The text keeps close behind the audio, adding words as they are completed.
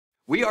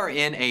We are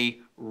in a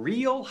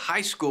real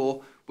high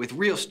school with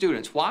real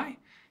students. Why?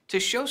 To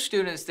show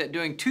students that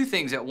doing two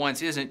things at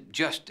once isn't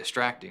just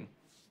distracting.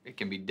 It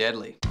can be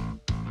deadly.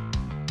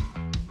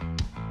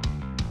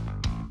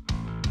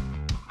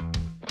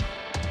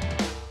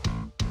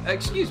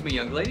 Excuse me,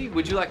 young lady.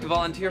 Would you like to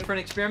volunteer for an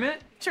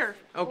experiment? Sure.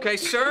 Okay,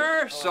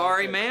 sir.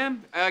 Sorry,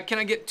 ma'am. Can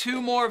I get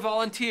 2 more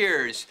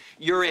volunteers?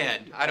 You're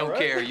in. I don't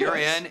care. You're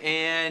in,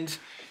 and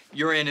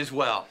you're in as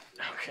well.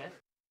 Okay.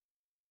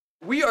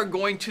 We are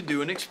going to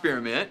do an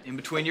experiment in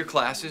between your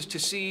classes to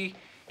see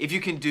if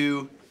you can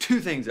do 2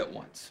 things at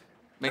once.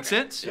 Make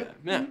sense? Yeah.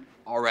 Yeah.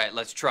 All right,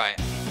 let's try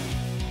it.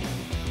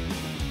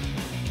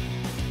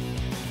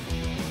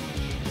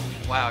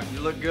 Wow,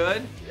 you look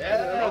good?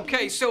 Yeah.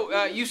 Okay,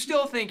 so you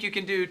still think you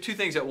can do 2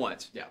 things at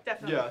once? Yeah.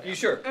 Definitely. Yeah. You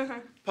sure?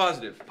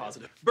 Positive.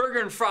 Positive. Burger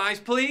and fries,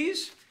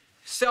 please.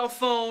 Cell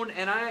phone,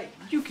 and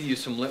you can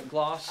use some lip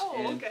gloss. Oh,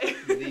 and okay.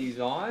 put these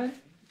on.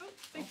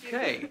 Thank you.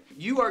 Okay,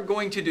 you are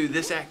going to do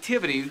this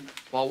activity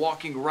while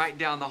walking right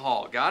down the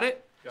hall. Got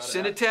it? Got it.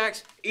 Send a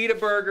text, eat a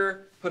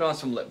burger, put on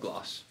some lip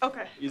gloss.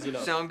 Okay. Easy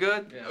enough. Sound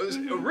good?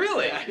 Yeah.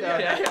 Really?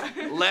 Yeah.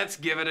 Let's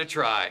give it a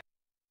try.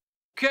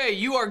 Okay,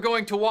 you are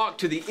going to walk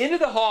to the end of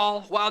the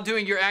hall while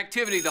doing your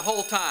activity the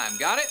whole time.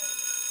 Got it?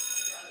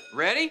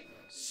 Ready,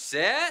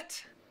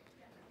 set,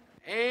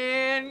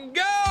 and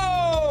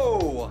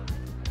go!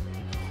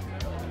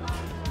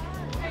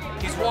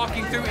 He's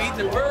walking through, eating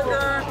the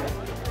burger.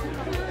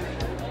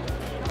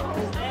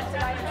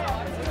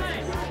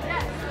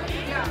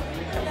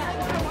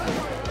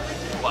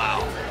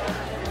 Wow.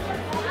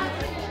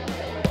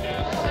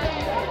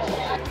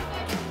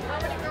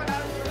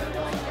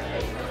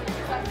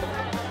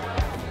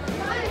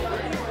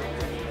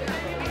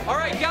 All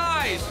right,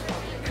 guys,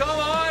 come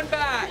on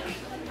back.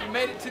 You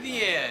made it to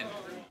the end.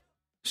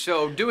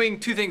 So doing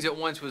 2 things at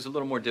once was a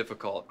little more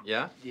difficult,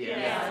 yeah?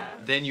 Yeah.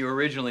 Than you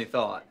originally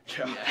thought.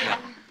 Yeah.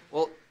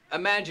 Well,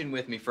 imagine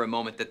with me for a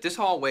moment that this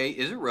hallway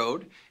is a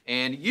road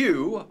and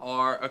you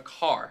are a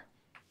car.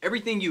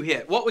 Everything you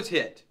hit, what was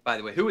hit, by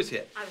the way? Who was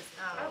hit?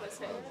 I was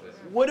hit.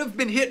 Would have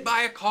been hit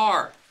by a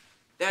car.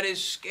 That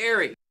is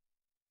scary.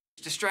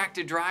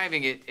 Distracted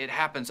driving, it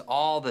happens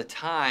all the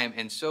time,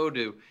 and so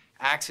do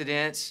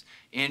accidents,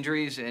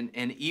 injuries, and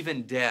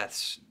even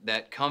deaths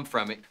that come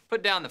from it.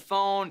 Put down the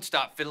phone,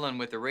 stop fiddling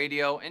with the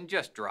radio, and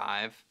just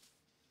drive.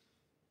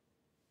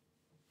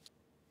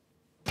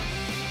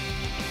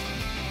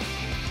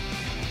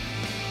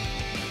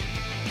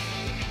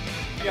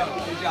 Good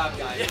job,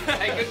 guys.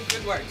 Hey,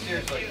 good work,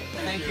 seriously.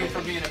 Thank you for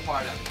being a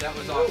part of it. That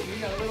was awesome. You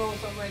got a little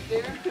something right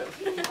there?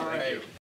 All right.